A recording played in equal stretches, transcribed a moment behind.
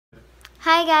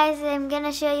Hi guys, I'm going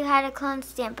to show you how to clone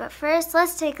stamp, but first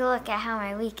let's take a look at how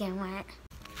my weekend went.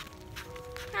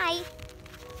 Hi.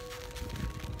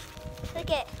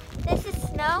 Look at, this is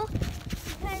snow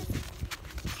because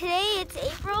today it's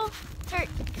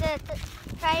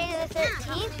Friday the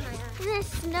 13th, and there's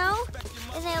snow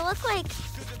and they look like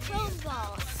clone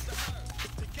balls.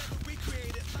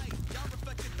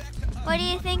 What do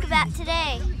you think about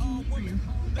today?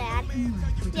 Bad?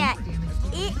 Yeah,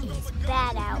 it is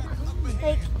bad out.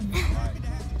 Like,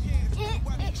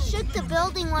 it shook the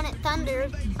building when it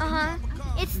thundered.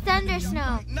 It's thunder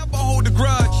snow. Never hold a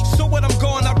grudge. So when I'm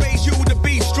gone, I raise you to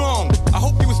be strong. I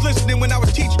hope you was listening when I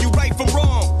was teaching you right from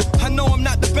wrong. I know I'm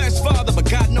not the best father, but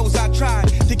God knows I tried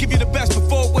to give you the best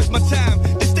before it was my time.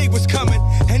 This day was coming,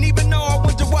 and even though I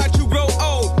want to watch you grow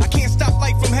old, I can't stop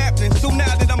life from happening. So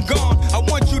now that I'm gone, I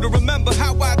want you to remember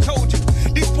how I told you.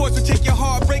 These boys will take your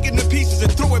heart, break it into pieces,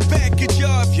 and throw it back at you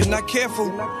if you're not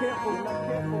careful.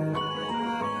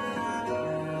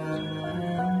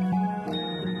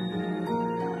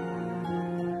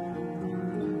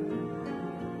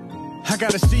 I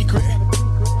got a secret.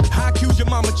 I accuse your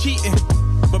mama cheating,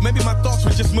 but maybe my thoughts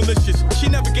were just malicious. She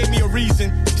never gave me a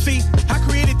reason. See, I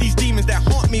created these demons that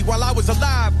haunt me while I was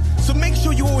alive. So make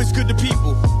sure you're always good to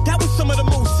people. That was some of the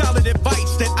most solid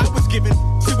advice that I was given.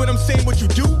 See what I'm saying? What you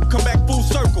do, come back full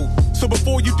circle. So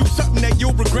before you do something that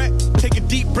you'll regret, take a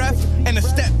deep breath and a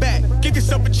step back. Give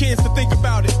yourself a chance to think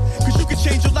about it, cause you can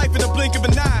change your life in a blink of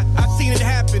an eye. I've seen it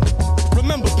happen.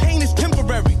 Remember, pain is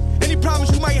temporary. Any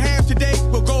problems you might have today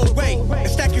will go away. And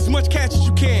stack as much cash as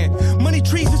you can. Money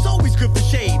trees is always good for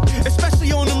shade,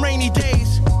 especially on them rainy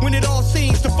days when it all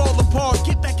seems to fall apart.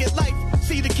 Get back at life.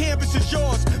 See, the canvas is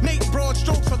yours. Make broad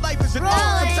strokes for life is an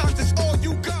art. Sometimes it's all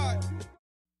you got.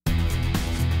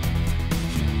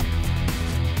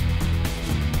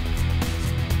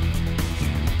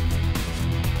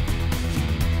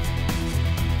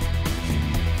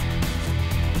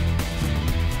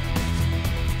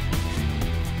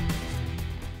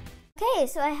 Okay,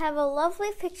 so I have a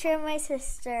lovely picture of my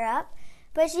sister up,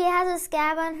 but she has a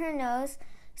scab on her nose,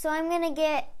 so I'm going to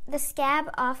get the scab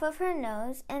off of her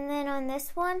nose, and then on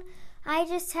this one, I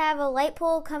just have a light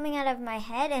pole coming out of my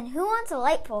head, and who wants a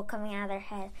light pole coming out of their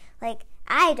head? Like,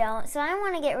 I don't, so I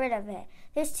want to get rid of it.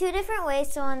 There's two different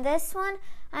ways, so on this one,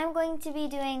 I'm going to be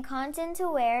doing content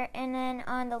aware, and then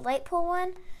on the light pole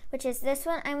one, which is this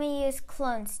one, I'm going to use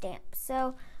clone stamp.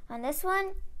 So on this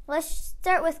one, let's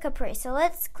start with Capri. So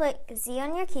let's click Z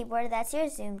on your keyboard. That's your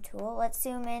zoom tool. Let's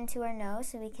zoom into her nose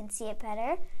so we can see it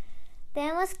better.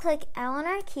 Then let's click L on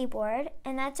our keyboard,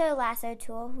 and that's our lasso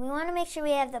tool. We want to make sure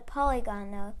we have the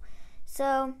polygon though.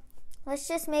 So let's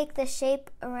just make the shape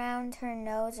around her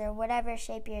nose or whatever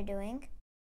shape you're doing.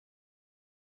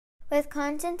 With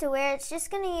content aware, it's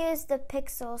just going to use the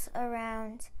pixels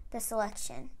around the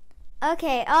selection.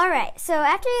 Okay, alright. So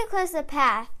after you close the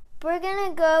path, we're going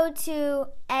to go to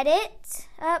Edit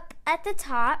up at the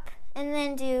top and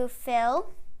then do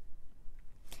Fill.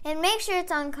 And make sure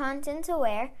it's on Content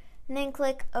Aware and then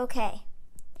click OK.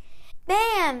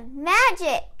 Bam!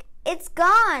 Magic! It's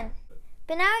gone!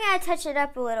 But now I got to touch it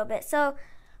up a little bit. So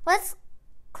let's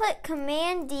click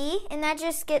Command D and that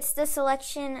just gets the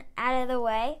selection out of the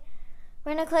way.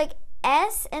 We're going to click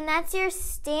S and that's your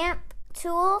stamp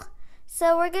tool.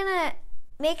 So we're going to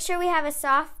make sure we have a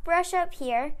soft brush up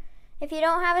here. If you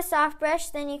don't have a soft brush,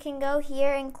 then you can go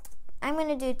here and I'm going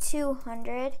to do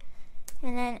 200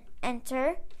 and then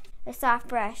enter a soft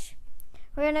brush.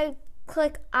 We're going to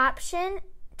click Option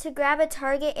to grab a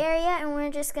target area and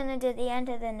we're just going to do the end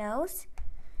of the nose.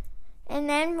 And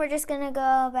then we're just going to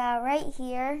go about right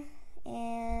here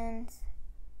and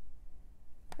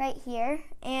right here.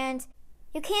 And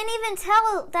you can't even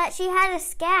tell that she had a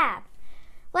scab.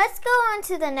 Let's go on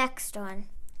to the next one.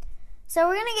 So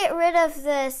we're going to get rid of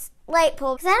this light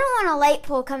pole because I don't want a light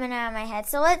pole coming out of my head.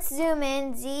 So let's zoom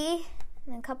in, Z,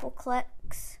 and a couple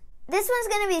clicks. This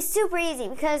one's going to be super easy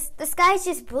because the sky's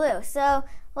just blue. So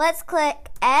let's click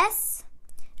S.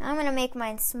 I'm going to make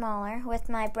mine smaller with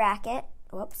my bracket.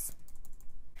 Whoops.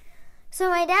 So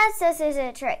my dad says there's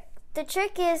a trick. The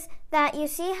trick is that you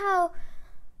see how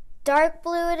dark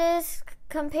blue it is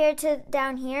compared to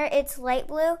down here? It's light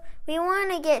blue. We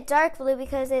want to get dark blue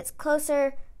because it's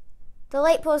closer. The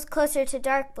light pole is closer to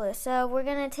dark blue, so we're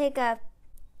going to take a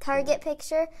target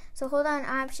picture. So hold on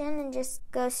Option and just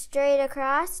go straight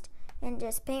across and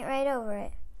just paint right over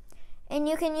it. And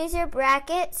you can use your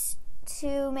brackets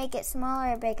to make it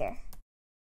smaller or bigger.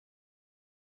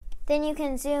 Then you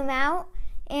can zoom out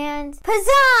and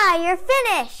huzzah! You're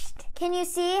finished! Can you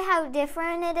see how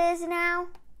different it is now?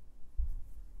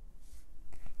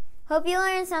 Hope you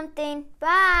learned something.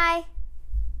 Bye!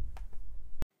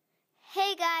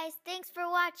 guys, thanks for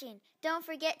watching. Don't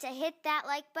forget to hit that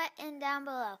like button down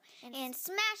below. And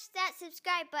smash that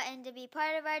subscribe button to be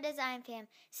part of our design fam.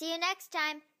 See you next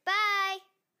time. Bye!